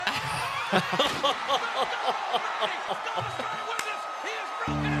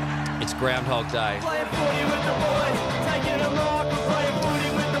It's Groundhog Day.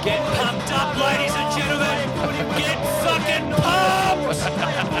 Get pumped up, ladies and gentlemen. Get fucking pumped.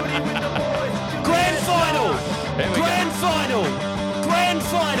 Grand final. Grand final. Grand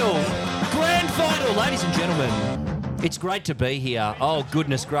final. Grand final, ladies and gentlemen. It's great to be here. Oh,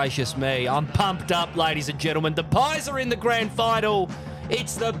 goodness gracious me. I'm pumped up, ladies and gentlemen. The Pies are in the grand final.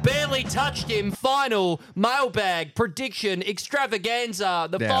 It's the Barely Touched Him final mailbag prediction extravaganza,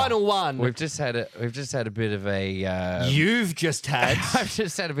 the final one. We've just had a bit of a. You've just had. I've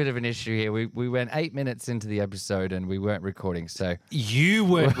just had a bit of an issue here. We went 8 minutes into the episode and we weren't recording. So you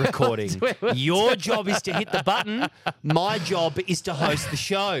weren't recording. Your job is to hit the button. My job is to host the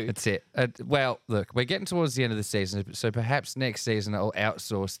show. That's it. Well, look, we're getting towards the end of the season, so perhaps next season I'll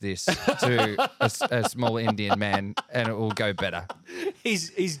outsource this to a small Indian man, and it will go better.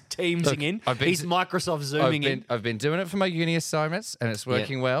 He's Teamsing in. He's Microsoft Zooming in. I've been doing it for my uni assignments, and it's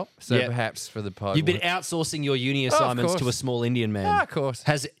working well. So perhaps for the pod. You've been outsourcing your uni assignments to a small Indian man. Yeah, of course.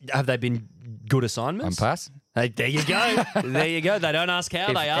 Have they been good assignments? I'm passing. Hey, there you go. There you go. They don't ask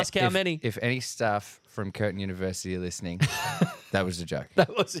how, they ask how many. If any staff from Curtin University are listening, that was a joke.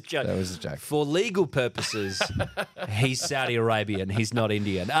 That was a joke. That was a joke. For legal purposes, he's Saudi Arabian. He's not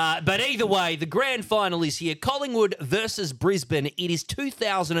Indian. But either way, the grand final is here. Collingwood versus Brisbane. It is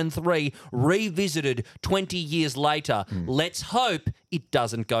 2003, revisited 20 years later. Let's hope it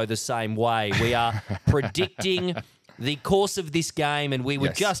doesn't go the same way. We are predicting the course of this game, and we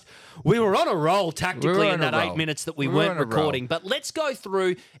were we were on a roll tactically in that 8 minutes that we weren't recording. But let's go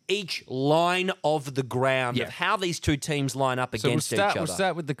through each line of the ground of how these two teams line up against each other. We'll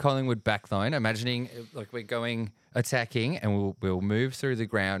start with the Collingwood backline, imagining like we're going attacking, and we'll move through the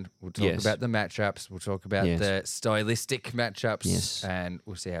ground. We'll talk about the matchups. We'll talk about the stylistic matchups, and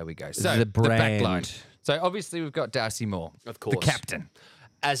we'll see how we go. So the brand. backline. So obviously we've got Darcy Moore, of course, the captain.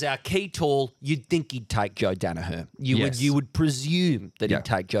 As our key tall, you'd think he'd take Joe Danaher. You would presume that he'd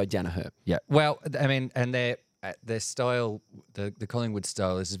take Joe Danaher. Yeah. Well, I mean, and their style, the Collingwood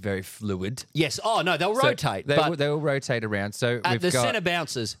style is very fluid. Yes. Oh no, they'll rotate. They'll rotate around. So at the centre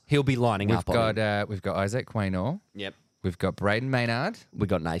bouncers, he'll be lining up. We've got Isaac Quaynor. Yep. We've got Braden Maynard. We've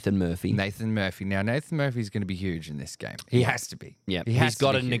got Nathan Murphy. Now, Nathan Murphy's going to be huge in this game. He has to be. Yeah. He's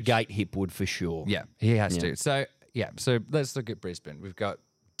got to negate Hipwood for sure. Yeah, he has to. So let's look at Brisbane. We've got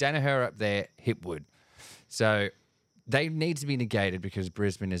Danaher up there, Hipwood. So they need to be negated because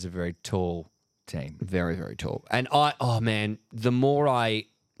Brisbane is a very tall team. Very, very tall. And the more I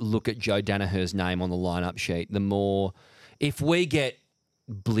look at Joe Danaher's name on the lineup sheet, the more, if we get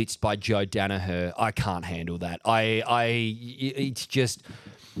blitzed by Joe Danaher, I can't handle that. It's just,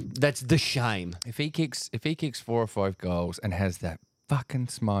 that's the shame. If he kicks 4 or 5 goals and has that fucking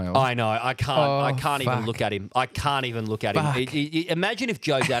smile. I know. I can't even look at him. I can't even look at him. Imagine if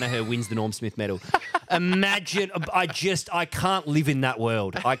Joe Danaher wins the Norm Smith medal. Imagine. I can't live in that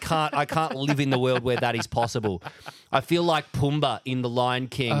world. I can't live in the world where that is possible. I feel like Pumbaa in The Lion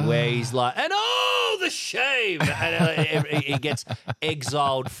King, where he's like, and oh, the shame. And he gets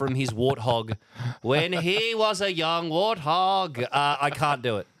exiled from his warthog when he was a young warthog. I can't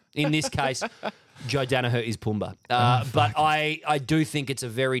do it. In this case, Joe Danaher is Pumbaa. But I do think it's a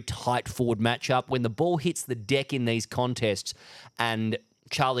very tight forward matchup. When the ball hits the deck in these contests and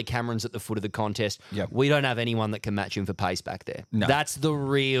Charlie Cameron's at the foot of the contest, we don't have anyone that can match him for pace back there. No. That's the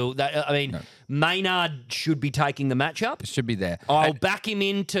real... Maynard should be taking the matchup. It should be there. I'll back him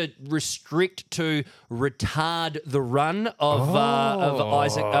in to retard the run of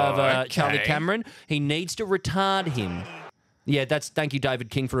Charlie Cameron. He needs to retard him. Yeah, thank you,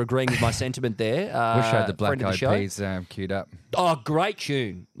 David King, for agreeing with my sentiment there. Wish I had the Black Eyed Peas queued up. Oh, great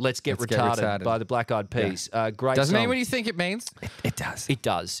tune. Let's Get Retarded by the Black Eyed Peas. Great Doesn't song. mean what you think it means. It does. It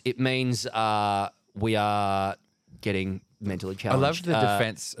does. It means we are getting mentally challenged. I loved the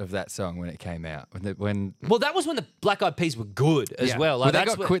defense of that song when it came out. Well, that was when the Black Eyed Peas were good as well. Like,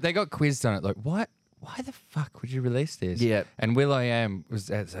 they got quizzed on it. Like, what? Why the fuck would you release this? Yeah. And Will.i.am was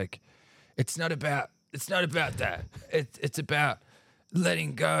like, it's not about that. It's about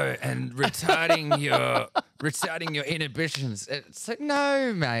letting go and retarding your inhibitions. It's like,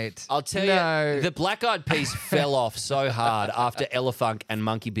 no, mate. I'll tell you, the Black Eyed Peas fell off so hard after Elefunk and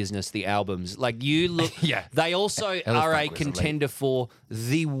Monkey Business, the albums. Like, you look... They also are a contender for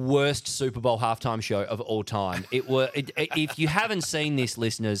the worst Super Bowl halftime show of all time. If you haven't seen this,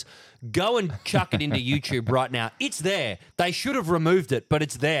 listeners, go and chuck it into YouTube right now. It's there. They should have removed it, but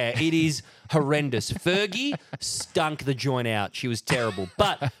it's there. It is horrendous. Fergie stunk the joint out. She was terrible.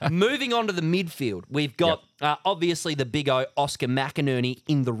 But moving on to the midfield, we've got Obviously, the big O, Oscar McInerney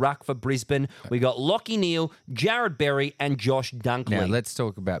in the ruck for Brisbane. We got Lachie Neale, Jared Berry, and Josh Dunkley. Now, let's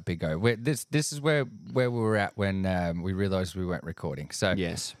talk about Big O. This is where we were at when we realised we weren't recording. So,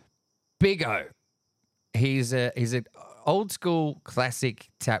 yes, Big O. He's an old school classic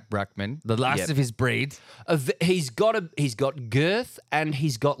tap ruckman, the last of his breed. He's got girth and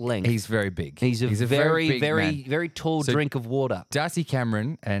he's got length. He's very big. He's a very, big very, man. very tall drink of water. Darcy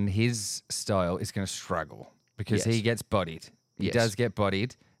Cameron and his style is going to struggle because he gets bodied. He does get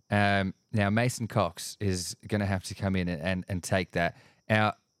bodied. Now, Mason Cox is going to have to come in and take that.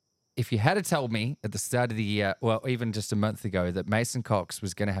 Now, if you had told me at the start of the year, well, even just a month ago, that Mason Cox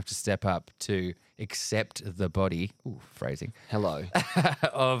was going to have to step up to accept the body, phrasing, hello,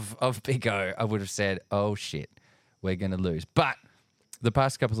 of Big O, I would have said, oh, shit, we're going to lose. But the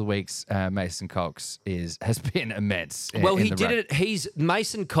past couple of weeks, Mason Cox has been immense. Well, he did it. He's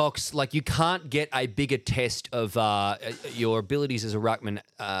Mason Cox. Like, you can't get a bigger test of your abilities as a ruckman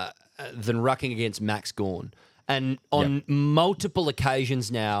than rucking against Max Gawn. And on multiple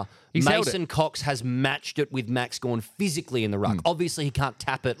occasions now, Mason Cox has matched it with Max Gawn physically in the ruck. Obviously, he can't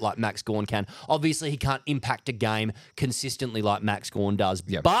tap it like Max Gawn can. Obviously, he can't impact a game consistently like Max Gawn does.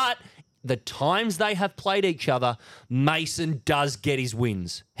 Yep. But the times they have played each other, Mason does get his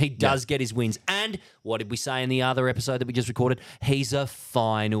wins. He does get his wins. And what did we say in the other episode that we just recorded? He's a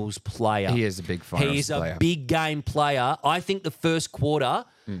finals player. He is a big finals player. He is a big game player. I think the first quarter,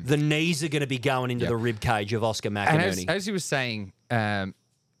 the knees are going to be going into the rib cage of Oscar McInerney. And as he was saying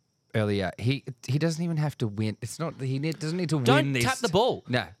earlier, he doesn't even have to win. It's not he doesn't need to win this. Don't tap the ball.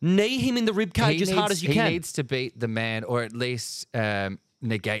 No. Knee him in the rib cage hard as you can. He needs to beat the man, or at least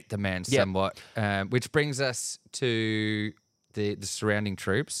negate the man somewhat. Which brings us to the surrounding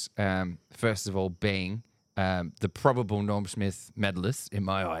troops. First of all, being the probable Norm Smith medalist in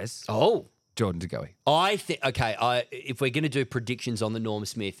my eyes. Oh, Jordan De Goey. I think, if we're going to do predictions on the Norm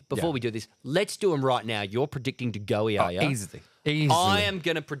Smith, before we do this, let's do them right now. You're predicting De Goey, are you? Easily. I am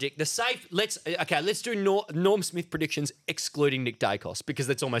going to predict the safe. Let's do Norm Smith predictions excluding Nick Dacos, because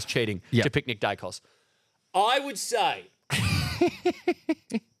that's almost cheating to pick Nick Dacos. I would say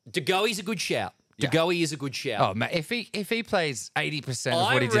De Goey's a good shout. De Goey is a good shout. Oh, man, if he plays 80%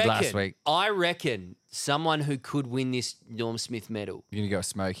 of what he did last week. I reckon someone who could win this Norm Smith medal. You're going to go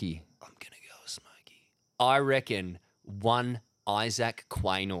Smokey. I'm going to go Smokey. I reckon one Isaac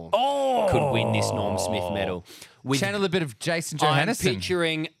Quaynor could win this Norm Smith medal. Channel a bit of Jason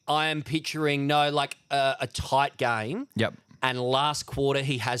Johannesson. I am picturing a tight game. Yep. And last quarter,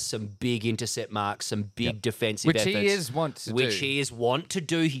 he has some big intercept marks, some big defensive efforts. Which he is want to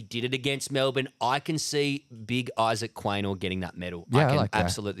do. He did it against Melbourne. I can see big Isaac Quaynor getting that medal. Yeah, I can like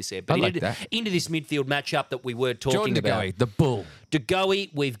absolutely see it. But into this midfield matchup that we were talking about. Jordan De Goey, the bull. De Goey,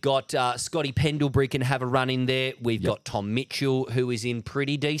 we've got Scotty Pendlebury can have a run in there. We've got Tom Mitchell, who is in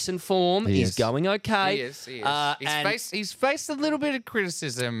pretty decent form. He's going okay. He is. He's faced a little bit of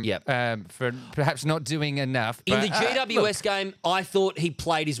criticism for perhaps not doing enough. In the GWS game, I thought he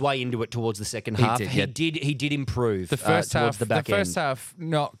played his way into it towards the second half. He did improve the first half. The first half,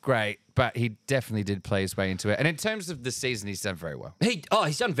 not great, but he definitely did play his way into it. And in terms of the season, he's done very well.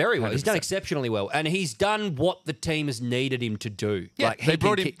 He's done very well. 100%. He's done exceptionally well, and he's done what the team has needed him to do. Yeah, they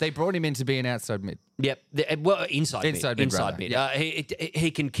brought him in to be an outside mid. Yep. Inside mid.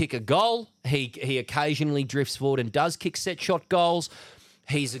 He can kick a goal. He occasionally drifts forward and does kick set shot goals.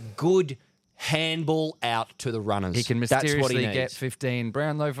 He's a good handball out to the runners. He can mysteriously get 15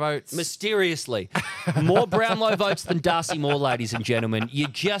 Brownlow votes. Mysteriously. More Brownlow votes than Darcy Moore, ladies and gentlemen.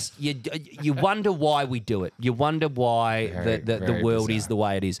 You wonder why we do it. You wonder why the world is the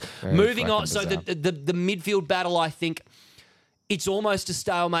way it is. Moving on, so the midfield battle, I think, it's almost a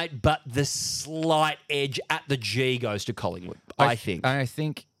stalemate, but the slight edge at the G goes to Collingwood, I think. I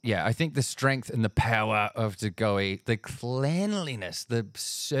think the strength and the power of De Goey, the cleanliness, the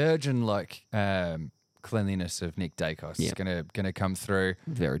surgeon-like cleanliness of Nick Dacos is gonna come through.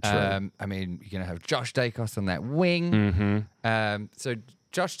 Very true. I mean, you're gonna have Josh Dacos on that wing. So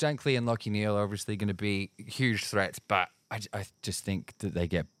Josh Dunkley and Lachie Neale are obviously going to be huge threats, but I just think that they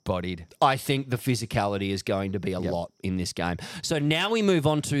get bodied. I think the physicality is going to be a lot in this game. So now we move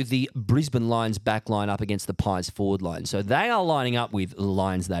on to the Brisbane Lions back line up against the Pies forward line. So they are lining up with the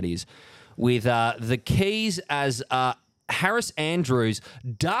Lions, that is, with the keys as Harris Andrews.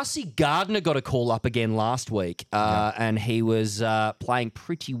 Darcy Gardner got a call up again last week, and he was playing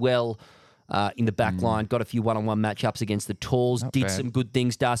pretty well in the back line, got a few one-on-one matchups against the Talls, did some good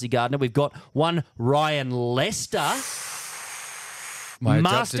things, Darcy Gardner. We've got one Ryan Lester.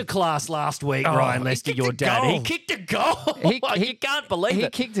 Masterclass last week, Ryan Lester, your dad. He kicked a goal. You can't believe it. He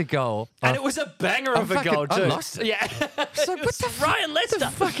kicked a goal. And it was a banger of a goal, too. I lost it. Yeah. So what the Ryan Lester.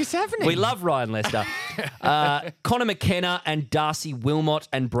 What the fuck is happening? We love Ryan Lester. Connor McKenna and Darcy Wilmot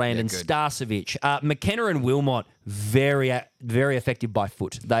and Brandon Starcevich. McKenna and Wilmot, very effective by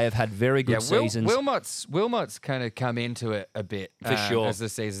foot. They have had very good seasons. Wilmot's kind of come into it a bit for sure as the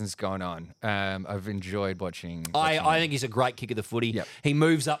season's gone on. I've enjoyed watching. I think he's a great kick of the footy. Yep. He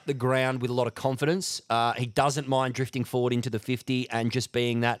moves up the ground with a lot of confidence. He doesn't mind drifting forward into the 50 and just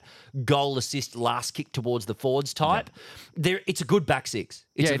being that goal assist last kick towards the forwards type. It's a good back six.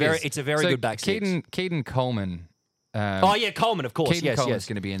 It's a very good back six. Keaton Coleman. Coleman, of course. Keaton Coleman's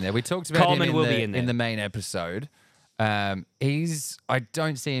going to be in there. We talked about Coleman him in the main episode. I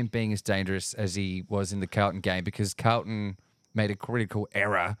don't see him being as dangerous as he was in the Carlton game because Carlton made a critical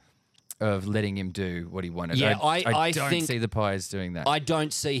error of letting him do what he wanted. Yeah, I don't see the Pies doing that. I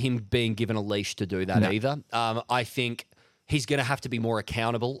don't see him being given a leash to do that either. I think he's going to have to be more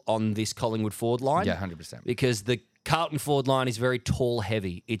accountable on this Collingwood forward line. Yeah, 100%. Because the Carlton forward line is very tall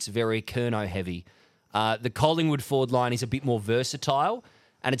heavy. It's very Curnow heavy. The Collingwood forward line is a bit more versatile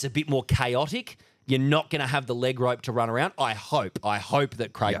and it's a bit more chaotic. You're not going to have the leg rope to run around. I hope that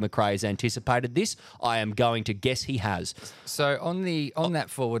Craig McRae has anticipated this. I am going to guess he has. So on that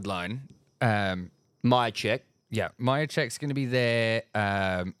forward line, Myercheck. Yeah, Myercheck's going to be there.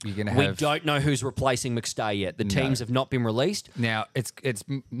 You're going to have. We don't know who's replacing McStay yet. The teams have not been released. Now it's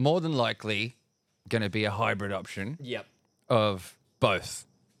more than likely going to be a hybrid option. Yep. Of both.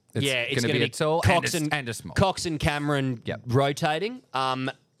 It's going to be a tall Cox and a small. Cox and Cameron rotating.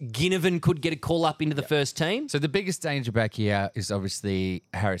 Ginnivan could get a call up into the first team. So the biggest danger back here is obviously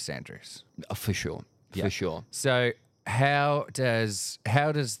Harris Andrews. For sure. For sure. So how does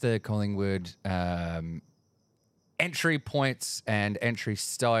the Collingwood entry points and entry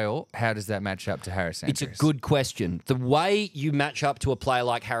style, how does that match up to Harris Andrews? It's a good question. The way you match up to a player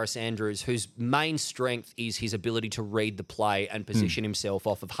like Harris Andrews, whose main strength is his ability to read the play and position himself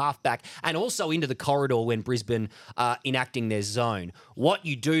off of halfback and also into the corridor when Brisbane are enacting their zone. What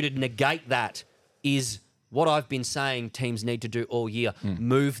you do to negate that is what I've been saying teams need to do all year.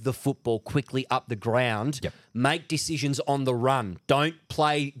 Move the football quickly up the ground. Yep. Make decisions on the run. Don't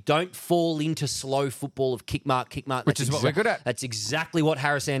fall into slow football of kick mark. Which is what we're good at. That's exactly what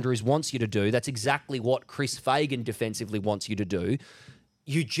Harris Andrews wants you to do. That's exactly what Chris Fagan defensively wants you to do.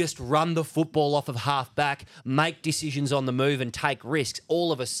 You just run the football off of half back, make decisions on the move and take risks.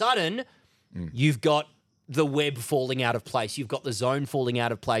 All of a sudden, you've got the web falling out of place. You've got the zone falling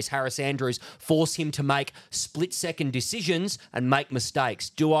out of place. Harris Andrews force him to make split-second decisions and make mistakes.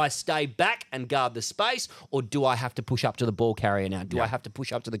 Do I stay back and guard the space or do I have to push up to the ball carrier now? Do I have to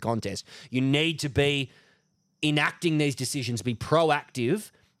push up to the contest? You need to be enacting these decisions, be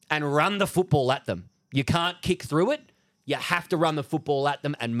proactive and run the football at them. You can't kick through it. You have to run the football at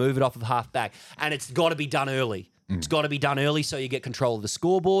them and move it off of half back. And it's got to be done early. It's got to be done early so you get control of the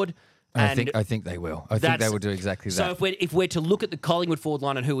scoreboard. I think they will. I think they will do exactly that. So if we're to look at the Collingwood forward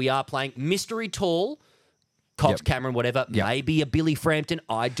line and who we are playing, mystery tall, Cox, Cameron, whatever, maybe a Billy Frampton.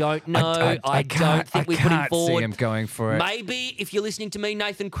 I don't know. I don't think we put him forward. I can't see him going for it. Maybe if you're listening to me,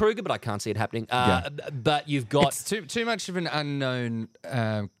 Nathan Kruger, but I can't see it happening. But you've got it's too much of an unknown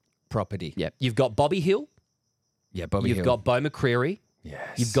property. Yeah, you've got Bobby Hill. Yeah, Bobby Hill. You've got Bo McCreary. Yes.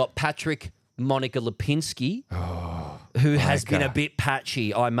 You've got Patrick Monica Lipinski. Who has been a bit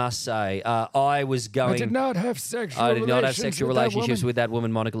patchy, I must say. I did not have sexual relationships with that woman,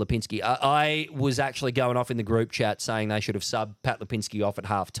 Monica Lipinski. I was actually going off in the group chat saying they should have subbed Pat Lipinski off at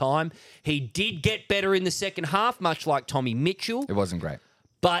half time. He did get better in the second half, much like Tommy Mitchell. It wasn't great.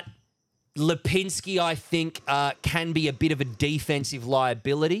 But Lipinski, I think, can be a bit of a defensive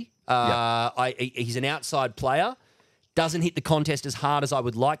liability. He's an outside player. Doesn't hit the contest as hard as I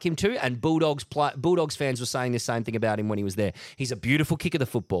would like him to, and Bulldogs fans were saying the same thing about him when he was there. He's a beautiful kick of the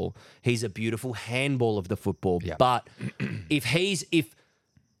football. He's a beautiful handball of the football. Yeah. But if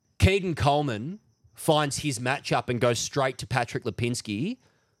Keaton Coleman finds his matchup and goes straight to Patrick Lipinski,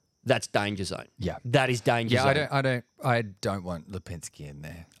 that's danger zone. Yeah, that is danger zone. I don't want Lipinski in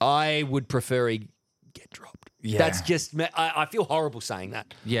there. I would prefer he get dropped. Yeah, that's just. I feel horrible saying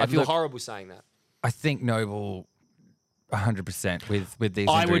that. Yeah, I feel horrible saying that. I think Noble. 100% with these injuries.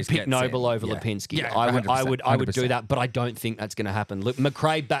 I would pick Noble over Lipinski. Yeah, I would do that, but I don't think that's going to happen. Look,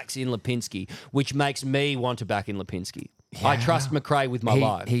 McRae backs in Lipinski, which makes me want to back in Lipinski. Yeah. I trust McRae with my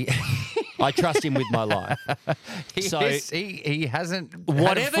life. I trust him with my life. He hasn't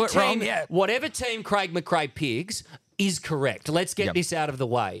whatever team Craig McRae picks is correct. Let's get this out of the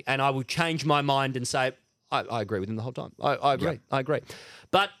way, and I will change my mind and say I agree with him the whole time. I agree. I agree.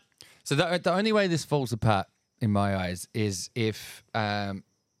 But so the only way this falls apart in my eyes is if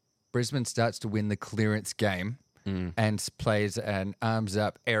Brisbane starts to win the clearance game and plays an arms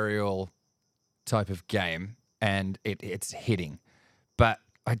up aerial type of game and it's hitting. But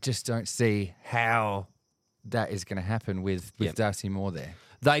I just don't see how that is going to happen with Darcy Moore there.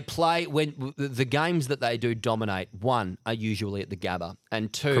 They play when the games that they do dominate. One are usually at the Gabba,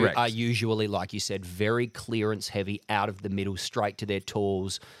 and two Correct. are usually, like you said, very clearance heavy, out of the middle, straight to their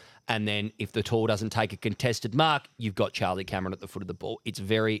tools. And then if the tall doesn't take a contested mark, you've got Charlie Cameron at the foot of the ball. It's a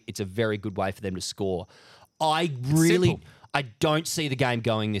very good way for them to score. I don't see the game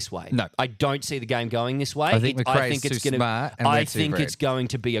going this way. No. I don't see the game going this way. I think McRae's too smart and I we're too think red. it's going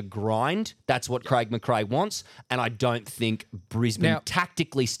to be a grind. That's what Craig McRae wants, and I don't think Brisbane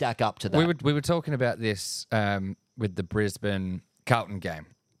tactically stack up to that. We were talking about this with the Brisbane Carlton game.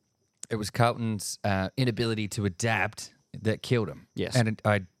 It was Carlton's inability to adapt that killed him. Yes. And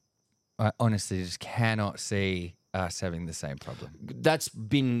I honestly just cannot see us having the same problem. That's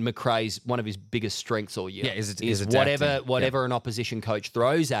been McRae's one of his biggest strengths all year. Yeah, is whatever an opposition coach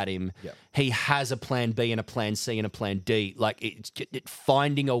throws at him, he has a plan B and a plan C and a plan D. Like it's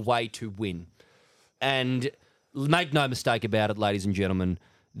finding a way to win. And make no mistake about it, ladies and gentlemen,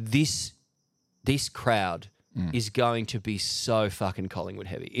 this crowd is going to be so fucking Collingwood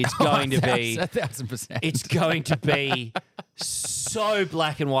heavy. It's going to be 1,000%. It's going to be so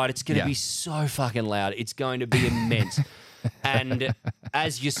black and white. It's going to be so fucking loud. It's going to be immense. And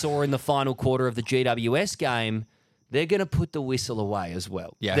as you saw in the final quarter of the GWS game, they're going to put the whistle away as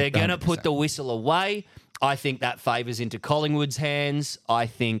well. Yeah, they're going to 100%. put the whistle away. I think that favours into Collingwood's hands. I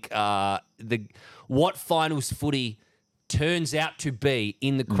think what finals footy turns out to be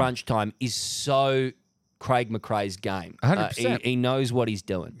in the crunch time is so Craig McRae's game. 100%. He knows what he's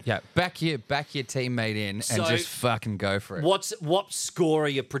doing. Yeah, back your teammate in and just fucking go for it. What score are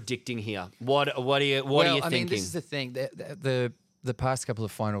you predicting here? What are you thinking? I mean, this is the thing. The past couple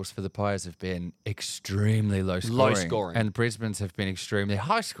of finals for the Pies have been extremely low scoring. And Brisbane's have been extremely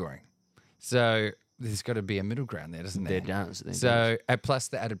high scoring. So there's got to be a middle ground there, doesn't there? There does. So plus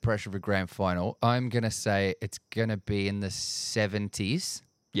the added pressure of a grand final, I'm going to say it's going to be in the 70s.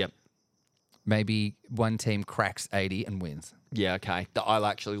 Yep. Maybe one team cracks 80 and wins. Yeah, okay. I'll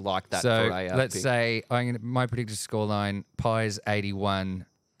actually like that. So for a let's pick. say my predicted scoreline: Pies 81,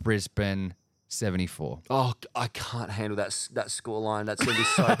 Brisbane 74. Oh, I can't handle that scoreline. That's going to be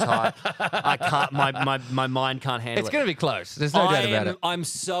so tight. I can't. My mind can't handle it. It's going to be close. There's no doubt about it. I'm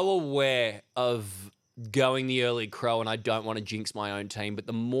so aware of going the early crow, and I don't want to jinx my own team. But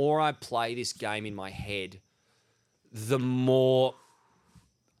the more I play this game in my head, the more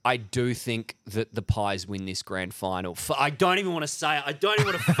I do think that the Pies win this grand final. I don't even want to say it. I don't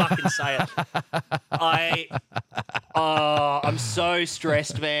even want to fucking say it. I'm so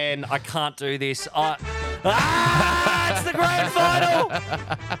stressed, man. I can't do this. It's the grand final.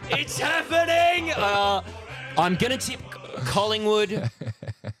 It's happening. I'm going to tip Collingwood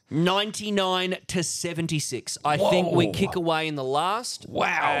 99-76. I think we kick away in the last.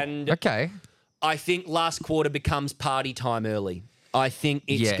 Wow. And okay. I think last quarter becomes party time early. I think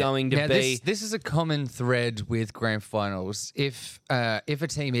it's going to be. This is a common thread with grand finals. If a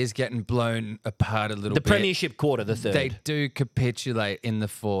team is getting blown apart a little bit, the premiership quarter, the third, they do capitulate in the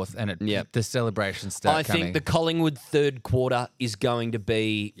fourth, and the celebrations start coming. I think the Collingwood third quarter is going to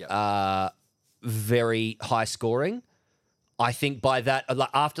be very high scoring. I think by that,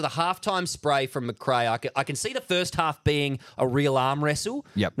 after the halftime spray from McRae, I can see the first half being a real arm wrestle.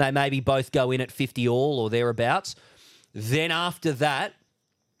 Yep. They maybe both go in at 50 all or thereabouts. Then after that,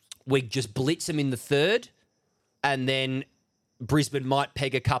 we just blitz them in the third, and then Brisbane might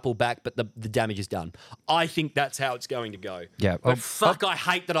peg a couple back, but the damage is done. I think that's how it's going to go. Yeah. But I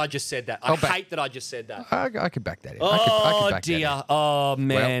hate that I just said that. I said that. I could back that in. Oh, I could back dear. That in. Oh,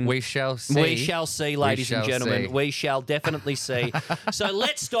 man. Well, we shall see. We shall see, ladies and gentlemen. We shall definitely see. So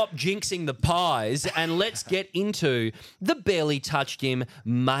let's stop jinxing the Pies and let's get into the Barely Touched Him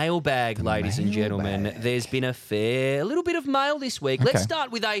mailbag, ladies and gentlemen. There's been a little bit of mail this week. Let's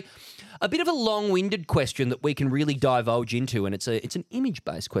start with a bit of a long-winded question that we can really divulge into, and it's an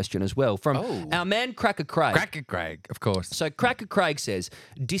image-based question as well from our man Cracker Craig. Cracker Craig, of course. So Cracker Craig says,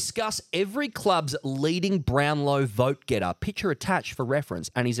 discuss every club's leading Brownlow vote getter. Picture attached for reference,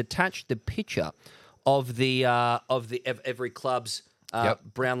 and he's attached the picture of every club's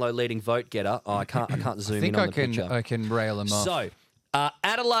Brownlow leading vote getter. Oh, I can't zoom in on the picture. I can rail them off. So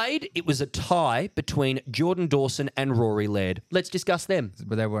Adelaide, it was a tie between Jordan Dawson and Rory Laird. Let's discuss them.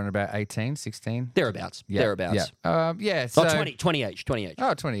 But they were on about 18, 16? Thereabouts. Yeah. Thereabouts. Yeah. So, 20 each. 20 each.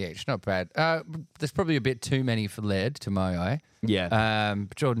 Oh, 20 each. Not bad. There's probably a bit too many for Laird, to my eye. Yeah.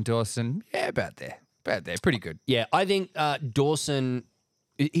 Jordan Dawson, about there. About there. Pretty good. Yeah, I think Dawson,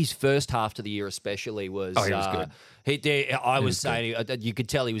 his first half to the year especially was... Oh, he was good. I was saying, you could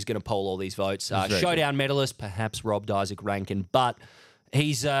tell he was going to poll all these votes. Showdown medalist, perhaps robbed Isaac Rankin, but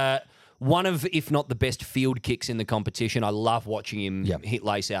he's one of, if not the best field kicks in the competition. I love watching him hit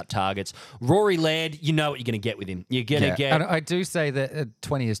lace-out targets. Rory Laird, you know what you're going to get with him. You're going to get... And I do say that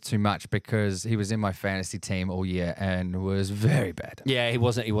 20 is too much because he was in my fantasy team all year and was very bad. Yeah, he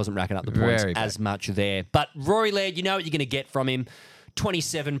wasn't racking up the points as much there. But Rory Laird, you know what you're going to get from him.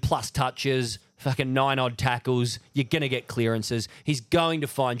 27-plus touches, fucking 9-odd tackles. You're going to get clearances. He's going to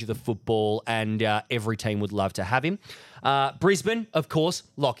find you the football, and every team would love to have him. Brisbane, of course,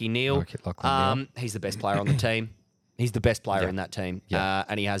 Lachie Neale. He's the best player on the team. He's the best player in that team. Yeah.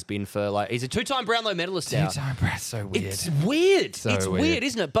 And he has been for, he's a two-time Brownlow medalist now. Two-time Brownlow, so weird. It's weird. So it's weird,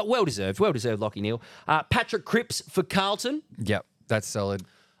 isn't it? But well-deserved. Well-deserved, Lachie Neale. Patrick Cripps for Carlton. Yep, that's solid.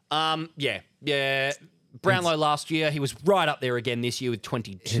 Yeah. Brownlow last year, he was right up there again this year with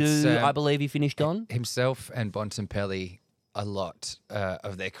 22, I believe he finished on. Himself and Bontempelli, a lot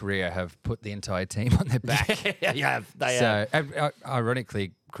of their career, have put the entire team on their back. They have.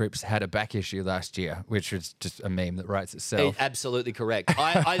 Ironically, Cripps had a back issue last year, which is just a meme that writes itself. Absolutely correct.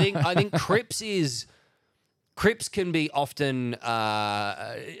 I think Cripps can be often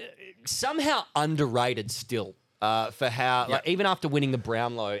somehow underrated still for how, even after winning the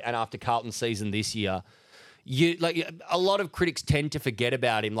Brownlow and after Carlton's season this year, a lot of critics tend to forget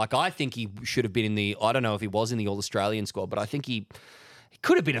about him. I think he should have been I don't know if he was in the All-Australian squad, but I think he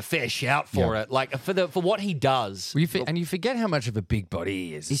could have been a fair shout for it. For what he does. And you forget how much of a big body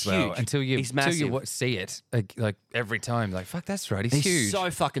he is. He's huge. Until you massive. See it every time. Fuck, that's right. He's huge. He's so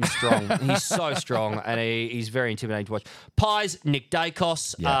fucking strong. He's so strong, and he's very intimidating to watch. Pies, Nick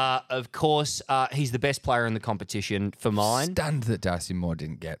Dacos, of course. He's the best player in the competition for mine. Stunned that Darcy Moore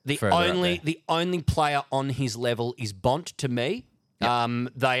didn't get the only player on his level is Bont to me.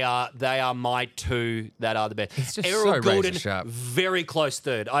 Yep. They are my two that are the best. He's just Errol Goulden, sharp. Very close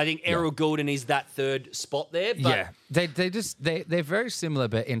third. I think Errol Goulden is that third spot there. But they're very similar,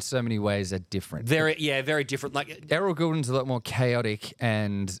 but in so many ways are different. Very different. Errol Goulden's a lot more chaotic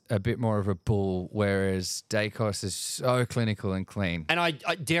and a bit more of a bull, whereas Dacos is so clinical and clean. And I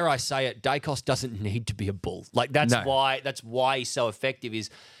dare I say it, Dacos doesn't need to be a bull. That's why he's so effective.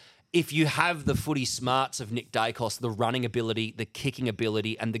 Is if you have the footy smarts of Nick Dacos, the running ability, the kicking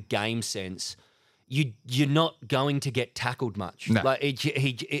ability, and the game sense, you're not going to get tackled much. No.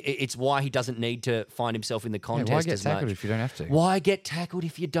 It's why he doesn't need to find himself in the contest as much. Why get tackled if you don't have to? Why get tackled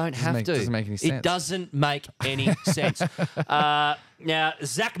if you don't have to? Doesn't make any sense. It doesn't make any sense. Now,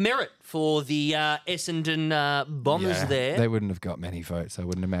 Zach Merritt for the Essendon Bombers there. They wouldn't have got many votes, I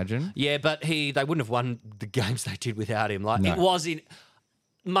wouldn't imagine. Yeah, but they wouldn't have won the games they did without him. It was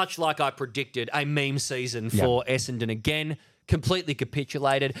much like I predicted, a meme season for Essendon again, completely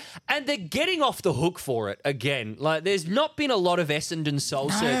capitulated. And they're getting off the hook for it again. There's not been a lot of Essendon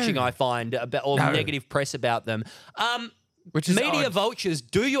soul-searching, I find, negative press about them. Which is media odd. vultures,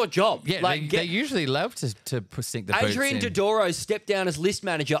 do your job. Yeah, they usually love to sink the boots Adrian in. Dodoro stepped down as list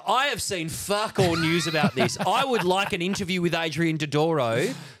manager. I have seen fuck all news about this. I would like an interview with Adrian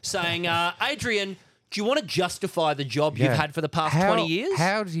Dodoro saying, Adrian, do you want to justify the job you've had for the past 20 years?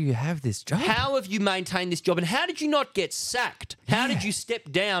 How do you have this job? How have you maintained this job? And how did you not get sacked? How did you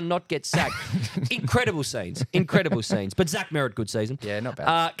step down, not get sacked? Incredible scenes. But Zach Merritt, good season. Yeah, not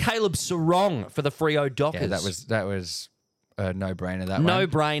bad. Caleb Sarong for the Freo Dockers. Yeah, that was a no-brainer, that one.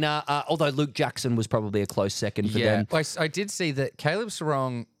 No-brainer, although Luke Jackson was probably a close second for them. I did see that Caleb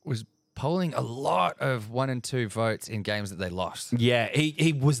Sarong was polling a lot of 1 and 2 votes in games that they lost. Yeah,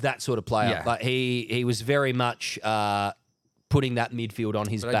 he was that sort of player. Yeah. He was very much putting that midfield on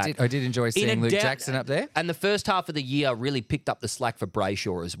his back. I did enjoy seeing Luke Jackson up there. And the first half of the year really picked up the slack for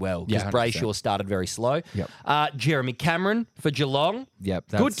Brayshaw as well, because 100%. Brayshaw started very slow. Yep. Jeremy Cameron for Geelong.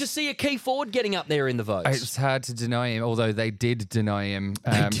 Yep. Good to see a key forward getting up there in the votes. It's hard to deny him, although they did deny him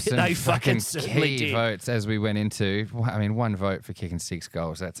some they fucking key did. votes as we went into. I mean, 1 vote for kicking 6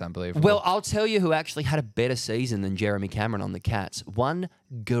 goals. That's unbelievable. Well, I'll tell you who actually had a better season than Jeremy Cameron on the Cats. One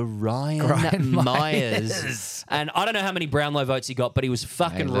Ryan Myers. And I don't know how many Brownlow votes he got, but he was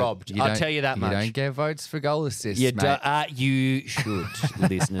fucking robbed. I'll tell you that much. You don't get votes for goal assists, mate. You should,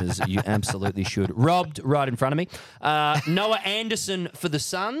 listeners. You absolutely should. Robbed right in front of me. Noah Anderson for the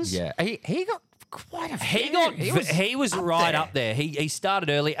Suns. Yeah, he got quite a He few. he was right up there. He started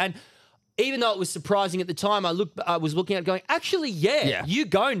early, and even though it was surprising at the time, I was looking at it going, actually, yeah. You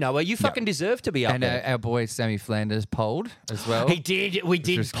go, Noah. You fucking deserve to be up there. And our boy Sammy Flanders polled as well. He did. We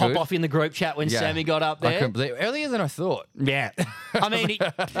did pop off in the group chat when Sammy got up there. I couldn't believe earlier than I thought. Yeah. I mean,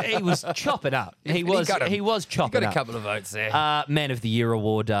 he was chopping up. He was chopping up. He got a couple of votes there. Man of the Year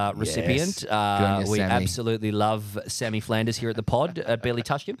award recipient. Yes. We Sammy. Absolutely love Sammy Flanders here at the pod. Barely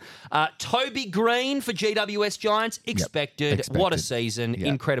touched him. Toby Green for GWS Giants. Expected. What a season.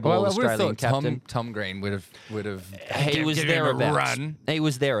 Incredible Australian captain. Tom Green would have. He was thereabouts. Run. He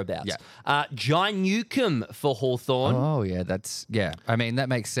was thereabouts. Yeah. Jai Newcomb for Hawthorn. Oh yeah, I mean that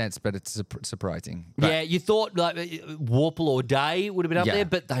makes sense, but it's surprising. But you thought like Warple or Day would have been up there,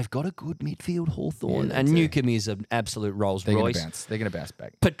 but they've got a good midfield, Hawthorn, and Newcomb is an absolute Rolls Royce. They're going to bounce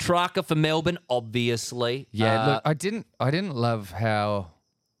back. Petrarca for Melbourne, obviously. Yeah, look, I didn't love how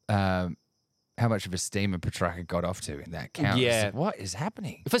much of a steamer Petrarca got off to in that count. Yeah. Like, what is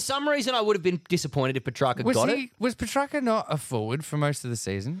happening? For some reason, I would have been disappointed if Petrarca got it. Was Petrarca not a forward for most of the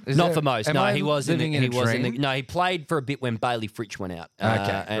season? Not for most. No, he was living in a dream? No, he played for a bit when Bailey Fritsch went out.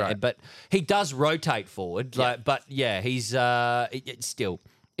 Right. But he does rotate forward. But he's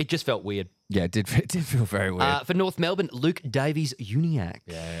it just felt weird. Yeah, it did feel very weird. For North Melbourne, Luke Davies-Uniacke.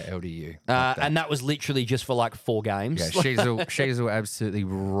 Yeah, LDU. And that was literally just for like 4 games. Yeah, Sheasel absolutely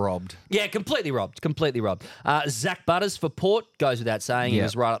robbed. Yeah, completely robbed. Zach Butters for Port, goes without saying. He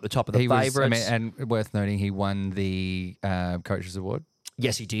was right up the top of the favourites. And worth noting, he won the Coaches Award.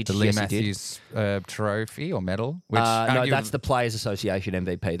 Yes, he did. The Lee Matthews trophy or medal? Which no, that's the Players Association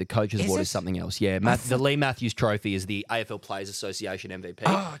MVP. The Coaches Award is something else. Yeah, the Lee Matthews trophy is the AFL Players Association MVP.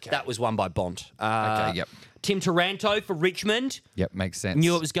 Oh, okay. That was won by Bont. Okay, yep. Tim Taranto for Richmond. Yep, makes sense.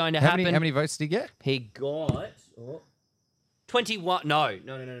 Knew it was going to happen. How many votes did he get? He got 21.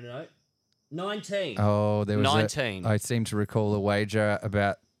 No. 19. Oh, there was 19. I seem to recall a wager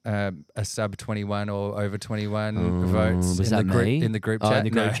about a sub 21 or over 21 votes was in the group chat. In the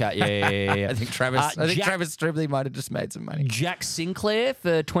group chat, yeah. I think Travis Stribley might have just made some money. Jack Sinclair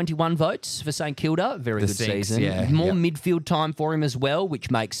for 21 votes for St Kilda. Very good season. Yeah, More midfield time for him as well,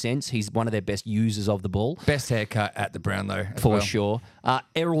 which makes sense. He's one of their best users of the ball. Best haircut at the Brownlow For sure.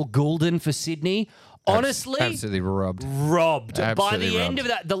 Errol Goulden for Sydney. Honestly, absolutely robbed. By Absolutely the end of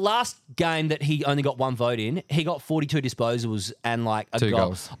that, the last game that he only got 1 vote in, he got 42 disposals and like a 2 goal.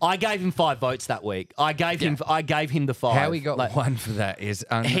 goals. I gave him 5 votes that week. I gave him the 5. How he got 1 for that is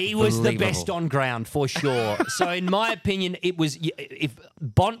unbelievable. He was the best on ground for sure. So in my opinion, it was if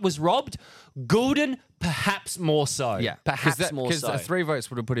Bont was robbed, Goulden perhaps more so. Yeah, perhaps more so. Because 3 votes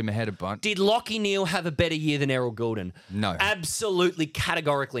would have put him ahead of Bont. Did Lockie Neal have a better year than Errol Goulden? No. Absolutely,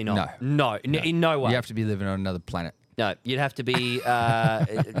 categorically not. No. In no way. You have to be living on another planet. No, you'd have to be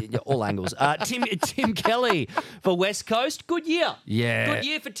all angles. Tim Kelly for West Coast. Good year. Yeah. Good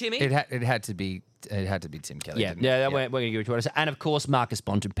year for Timmy. It had to be Tim Kelly. We're going to give it to us. And of course, Marcus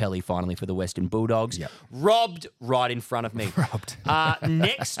Bontempelli finally for the Western Bulldogs. Yep. Robbed right in front of me. Robbed.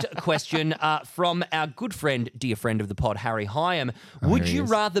 Next question from our good friend, dear friend of the pod, Harry Hyam. Would you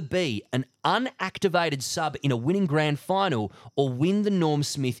rather be an unactivated sub in a winning grand final or win the Norm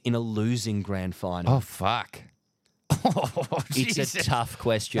Smith in a losing grand final? Oh, fuck. It's a tough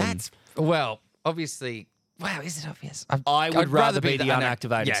question. Obviously. Wow, is it obvious? I would rather be the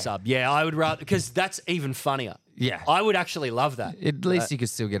unactivated sub. Yeah, I would rather, because that's even funnier. Yeah. I would actually love that. At least you could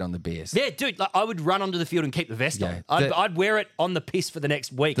still get on the beers. Yeah, dude, like, I would run onto the field and keep the vest on. I'd wear it on the piss for the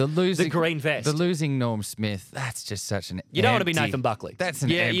next week. The green vest. The losing Norm Smith, that's just such an You don't want to be Nathan Buckley. That's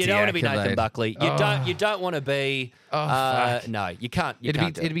an empty you don't want to be accolade. Nathan Buckley. You don't want to be... fuck. No, you can't.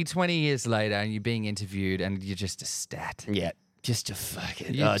 It'd be 20 years later and you're being interviewed and you're just a stat. Yeah. Just a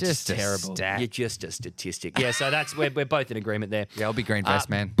fucking... You're just a terrible. stat. You're just a statistic. Yeah, so that's... we're both in agreement there. Yeah, I'll be green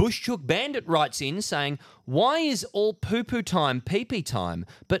vest, man. Bushchook Bandit writes in saying, why is all poo-poo time pee-pee time,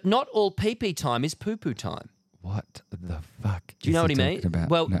 but not all pee-pee time is poo-poo time? What the fuck? Do you know what I mean? About?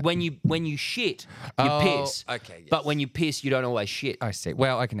 Well, No. when you shit, you piss. Okay, yes. But when you piss, you don't always shit. I see.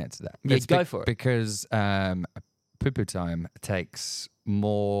 Well, I can answer that. Yeah, go for it. Because poo-poo time takes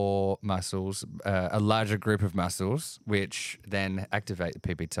more muscles, a larger group of muscles, which then activate the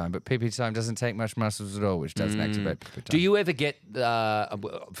pee-pee time. But pee-pee time doesn't take much muscles at all, which doesn't activate pee-pee time. Do you ever get...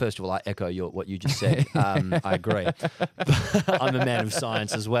 first of all, I echo what you just said. I agree. I'm a man of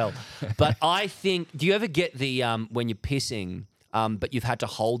science as well. But I think... Do you ever get the... when you're pissing... but you've had to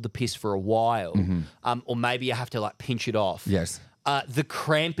hold the piss for a while, or maybe you have to like pinch it off. Yes. The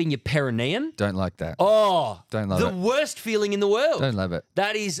cramp in your perineum. Don't like that. Oh, Don't love it. The worst feeling in the world. Don't love it.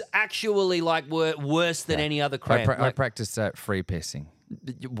 That is actually like worse than any other cramp. I practice that free pissing.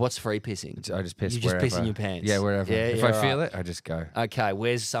 What's free pissing? I just piss You just wherever. piss in your pants? Yeah, wherever. Yeah, if yeah, I feel right. it, I just go. Okay,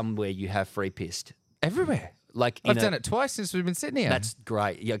 where's somewhere you have free pissed? Everywhere. Like I've done it twice since we've been sitting here. That's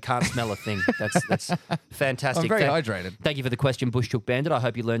great. You can't smell a thing. That's fantastic. I'm very hydrated. Thank you for the question, Bush Took Bandit. I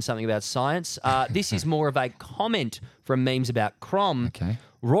hope you learned something about science. This is more of a comment from memes about Crom. Okay.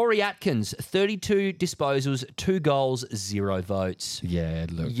 Rory Atkins, 32 disposals, 2 goals, 0 votes. Yeah,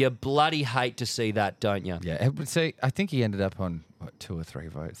 look. You bloody hate to see that, don't you? Yeah, see, I think he ended up on, 2 or 3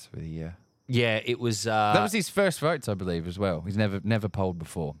 votes for the year. Yeah, it was... that was his first votes, I believe, as well. He's never polled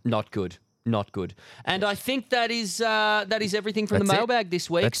before. Not good. Not good. And I think that is everything from the mailbag this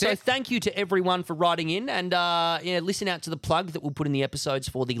week. So thank you to everyone for writing in and listen out to the plug that we'll put in the episodes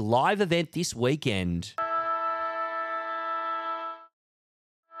for the live event this weekend.